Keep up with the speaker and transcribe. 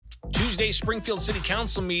Tuesday's Springfield City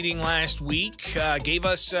Council meeting last week gave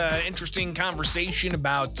us interesting conversation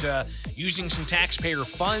about using some taxpayer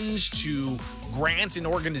funds to grant an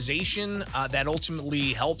organization that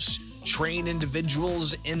ultimately helps train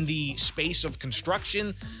individuals in the space of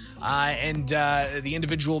construction. And the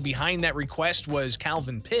individual behind that request was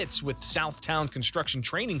Calvin Pitts with Southtown Construction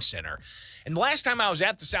Training Center. And the last time I was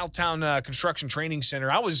at the Southtown Construction Training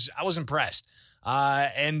Center, I was impressed.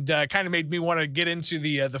 And kind of made me want to get into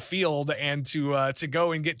the field and to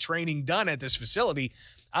go and get training done at this facility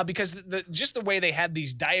because just the way they had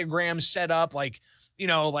these diagrams set up,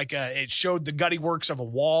 it showed the gutty works of a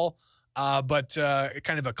wall, but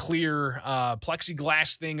kind of a clear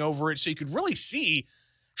plexiglass thing over it, so you could really see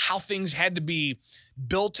how things had to be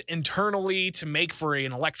built internally to make for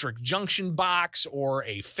an electric junction box or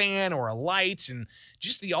a fan or a light, and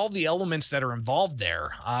just all the elements that are involved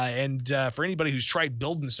there. And for anybody who's tried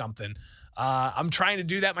building something, I'm trying to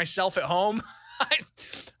do that myself at home.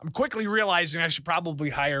 I'm quickly realizing I should probably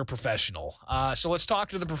hire a professional. So let's talk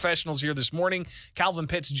to the professionals here this morning. Calvin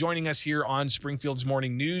Pitts joining us here on Springfield's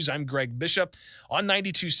Morning News. I'm Greg Bishop on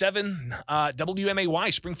 92.7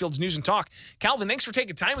 WMAY, Springfield's News and Talk. Calvin, thanks for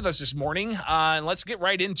taking time with us this morning. And let's get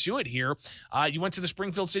right into it here. You went to the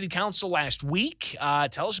Springfield City Council last week.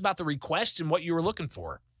 Tell us about the request and what you were looking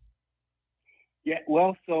for. Yeah,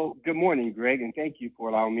 well, so good morning, Greg, and thank you for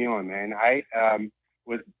allowing me on, man. I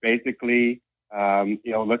was basically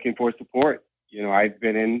looking for support. I've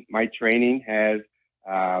been in my training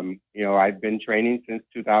I've been training since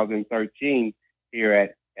 2013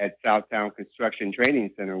 here at Southtown Construction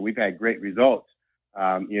Training Center. We've had great results.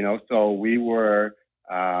 So we were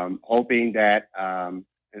hoping that an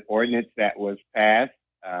ordinance that was passed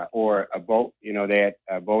or a vote, they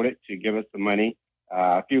had voted to give us some money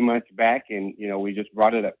a few months back, and we just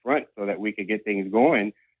brought it up front so that we could get things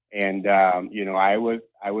going. And I was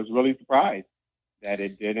really surprised that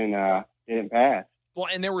it didn't pass. Well,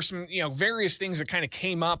 and there were some, various things that kind of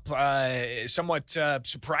came up, somewhat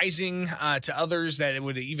surprising to others that it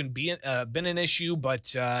would even be been an issue. But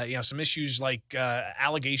some issues like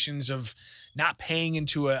allegations of not paying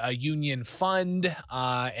into a union fund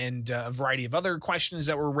and a variety of other questions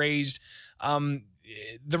that were raised.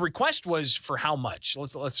 The request was for how much?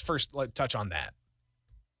 Let's first touch on that.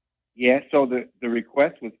 Yeah, so the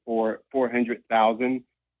request was for $400,000,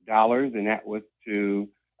 and that was to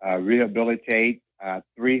rehabilitate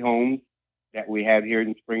 3 homes that we have here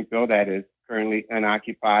in Springfield that is currently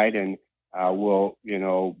unoccupied and will,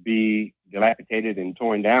 be dilapidated and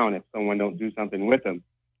torn down if someone don't do something with them.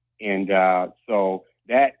 And so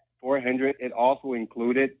that 400, it also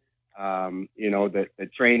included, the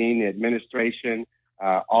training, the administration,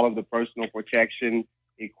 all of the personal protection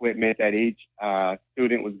equipment that each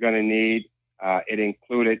student was going to need. It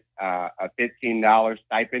included a $15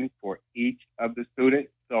 stipend for each of the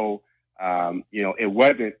students. So, it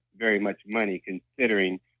wasn't very much money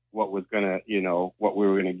considering what was going to, what we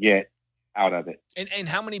were going to get out of it. And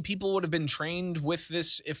how many people would have been trained with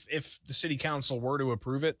this if the city council were to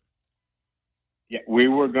approve it? Yeah, we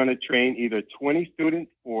were going to train either 20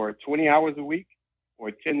 students for 20 hours a week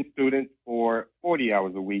or 10 students for 40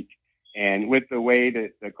 hours a week. And with the way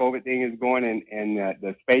that the COVID thing is going and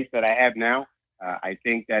the space that I have now, I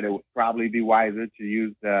think that it would probably be wiser to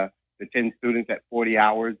use the 10 students at 40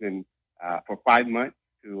 hours and for 5 months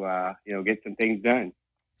to, get some things done.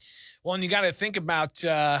 Well, and you got to think about,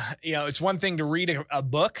 it's one thing to read a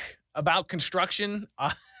book about construction.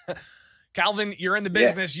 Calvin, you're in the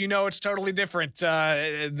business. Yeah. It's totally different.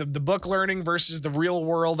 The book learning versus the real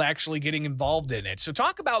world actually getting involved in it. So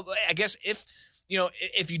talk about, I guess, if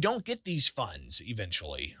you don't get these funds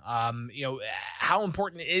eventually, how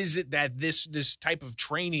important is it that this type of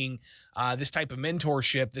training, this type of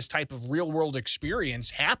mentorship, this type of real world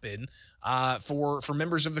experience happen for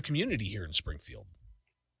members of the community here in Springfield?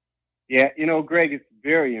 Yeah, Greg, it's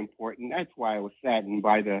very important. That's why I was saddened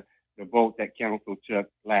by the vote that council took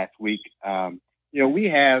last week. We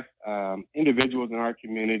have individuals in our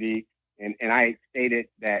community, and I stated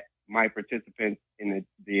that my participants in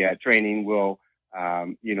the training will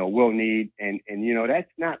need, and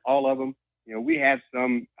that's not all of them. We have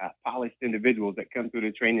some polished individuals that come through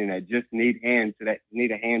the training that just need a hand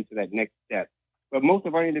to that next step. But most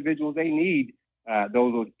of our individuals, they need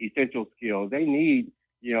those essential skills. They need,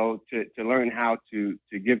 to learn how to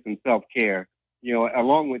give some self-care,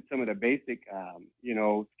 along with some of the basic,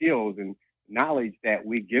 skills and knowledge that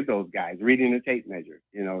we give those guys. Reading the tape measure,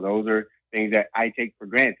 those are things that I take for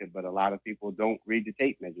granted, but a lot of people don't read the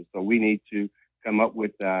tape measure. So we need to come up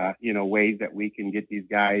with, ways that we can get these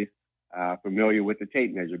guys familiar with the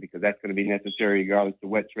tape measure, because that's going to be necessary regardless of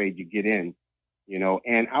what trade you get in.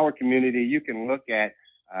 And our community, you can look at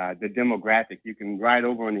the demographic. You can ride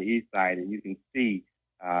over on the east side and you can see,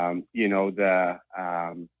 the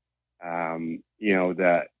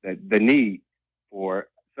need for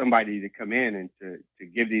somebody to come in and to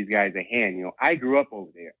give these guys a hand. I grew up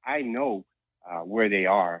over there. I know where they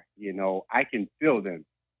are. I can feel them.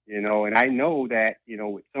 And I know that,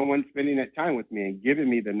 with someone spending that time with me and giving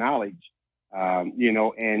me the knowledge,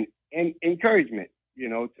 and encouragement,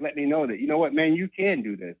 to let me know that, you know what, man, you can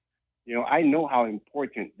do this. I know how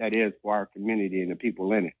important that is for our community and the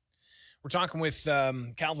people in it. We're talking with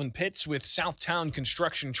Calvin Pitts with Southtown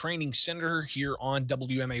Construction Training Center here on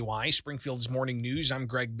WMAY, Springfield's Morning News. I'm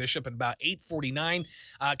Greg Bishop at about 8:49.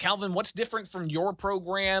 Calvin, what's different from your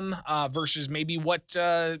program versus maybe what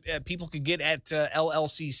people could get at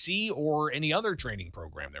LLCC or any other training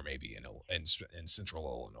program there may be in Central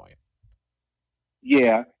Illinois?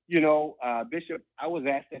 Yeah, Bishop, I was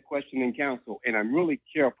asked that question in council, and I'm really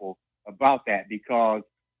careful about that because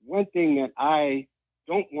one thing that I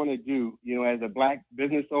don't want to do, as a Black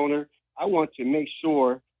business owner, I want to make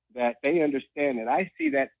sure that they understand that I see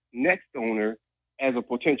that next owner as a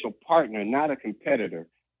potential partner, not a competitor,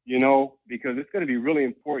 because it's going to be really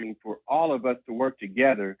important for all of us to work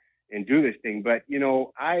together and do this thing. But,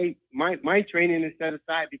 my training is set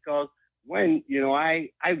aside because when, I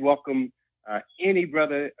welcome any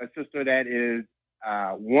brother or sister that is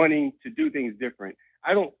wanting to do things different.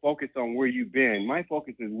 I don't focus on where you've been. My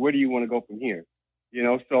focus is where do you want to go from here?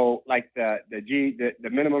 So like the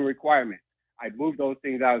minimum requirements, I moved those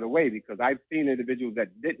things out of the way because I've seen individuals that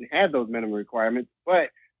didn't have those minimum requirements, but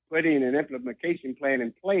putting an implementation plan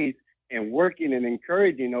in place and working and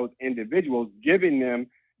encouraging those individuals, giving them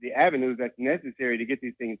the avenues that's necessary to get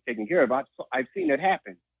these things taken care of. I've seen that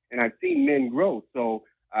happen, and I've seen men grow. So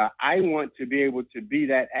I want to be able to be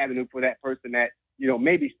that avenue for that person that,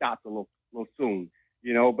 maybe stops a little soon,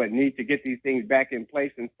 but need to get these things back in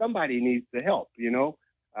place, and somebody needs to help,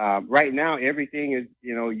 Right now, everything is,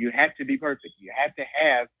 you have to be perfect. You have to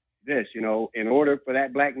have this, in order for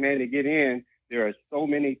that Black man to get in. There are so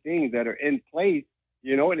many things that are in place,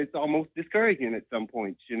 and it's almost discouraging at some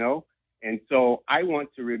points, And so I want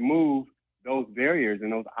to remove those barriers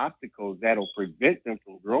and those obstacles that'll prevent them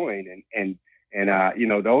from growing. And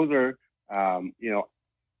those are,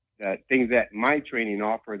 the things that my training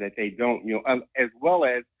offer that they don't, as well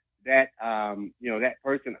as that, that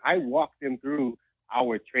person, I walk them through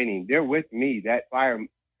our training. They're with me that 5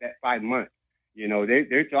 months.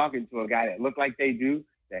 They're talking to a guy that look like they do,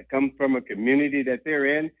 that comes from a community that they're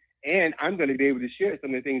in. And I'm going to be able to share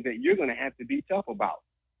some of the things that you're going to have to be tough about,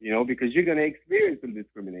 because you're going to experience some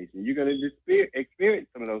discrimination. You're going to experience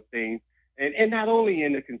some of those things. And not only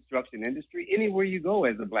in the construction industry, anywhere you go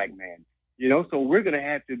as a Black man, so we're going to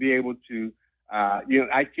have to be able to,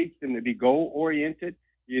 I teach them to be goal-oriented,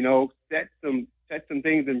 set some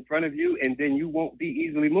things in front of you, and then you won't be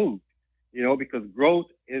easily moved, because growth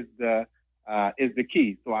is the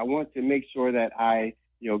key. So I want to make sure that I,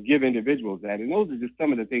 give individuals that. And those are just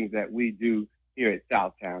some of the things that we do here at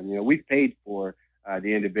Southtown. We've paid for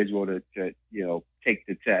the individual to take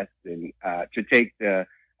the test and to take the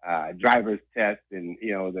driver's test and,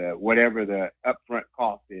 the whatever the upfront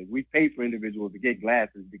cost is. We pay for individuals to get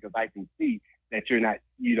glasses because I can see that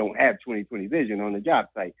you don't have 20/20 vision on the job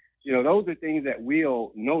site. Those are things that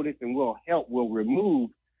we'll notice and we'll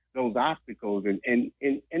remove those obstacles, and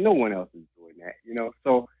no one else is doing that,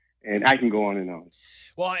 so. And I can go on and on.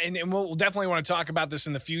 Well, and we'll definitely want to talk about this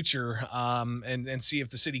in the future and see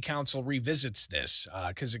if the city council revisits this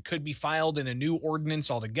because it could be filed in a new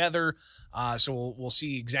ordinance altogether. So we'll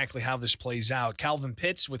see exactly how this plays out. Calvin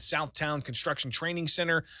Pitts with Southtown Construction Training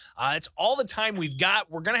Center. It's all the time we've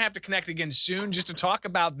got. We're going to have to connect again soon just to talk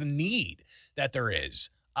about the need that there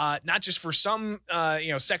is. Not just for some,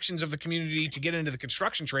 sections of the community to get into the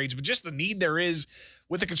construction trades, but just the need there is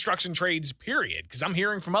with the construction trades, period. Because I'm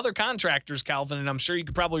hearing from other contractors, Calvin, and I'm sure you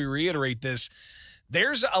could probably reiterate this.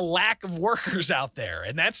 There's a lack of workers out there,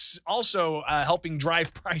 and that's also helping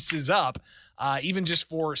drive prices up, even just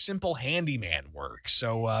for simple handyman work.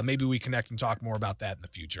 So maybe we connect and talk more about that in the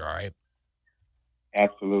future, all right?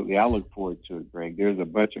 Absolutely. I look forward to it, Greg. There's a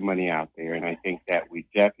bunch of money out there, and I think that we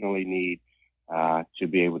definitely need to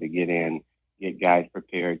be able to get guys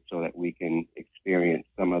prepared so that we can experience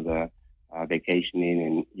some of the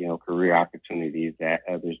vacationing and, career opportunities that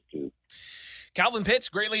others do. Calvin Pitts,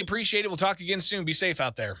 greatly appreciate it. We'll talk again soon. Be safe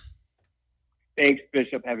out there. Thanks,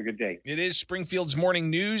 Bishop. Have a good day. It is Springfield's Morning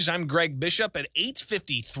News. I'm Greg Bishop at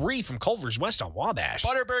 8:53 from Culver's West on Wabash.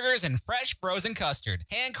 Butterburgers and fresh frozen custard,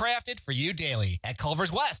 handcrafted for you daily at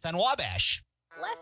Culver's West on Wabash.